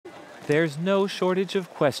There's no shortage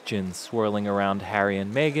of questions swirling around Harry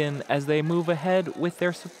and Meghan as they move ahead with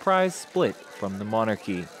their surprise split from the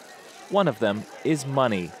monarchy. One of them is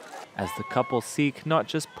money, as the couple seek not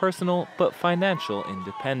just personal but financial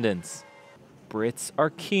independence. Brits are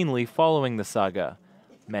keenly following the saga.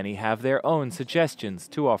 Many have their own suggestions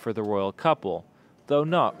to offer the royal couple, though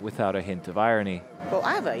not without a hint of irony. Well,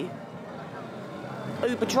 have he?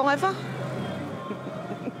 Uber driver?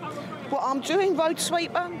 What I'm doing, road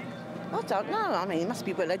sweeper? I don't know. I mean, he must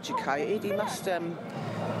be well educated. He must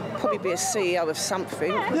probably be a CEO of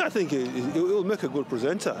something. Yeah, I think he'll make a good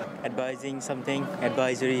presenter. Advising something,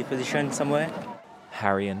 advisory position somewhere.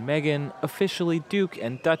 Harry and Meghan, officially Duke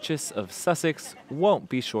and Duchess of Sussex, won't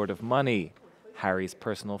be short of money. Harry's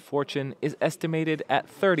personal fortune is estimated at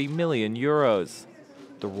 30 million euros.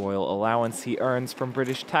 The royal allowance he earns from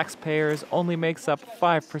British taxpayers only makes up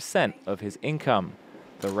 5% of his income.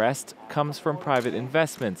 The rest comes from private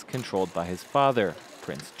investments controlled by his father,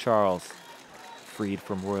 Prince Charles. Freed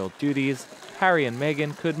from royal duties, Harry and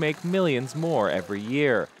Meghan could make millions more every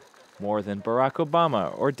year, more than Barack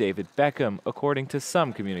Obama or David Beckham, according to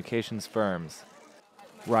some communications firms.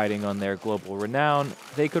 Riding on their global renown,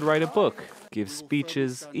 they could write a book, give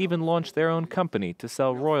speeches, even launch their own company to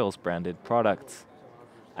sell Royals-branded products.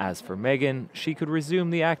 As for Meghan, she could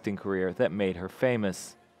resume the acting career that made her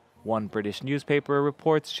famous. One British newspaper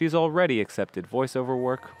reports she's already accepted voiceover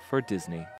work for Disney.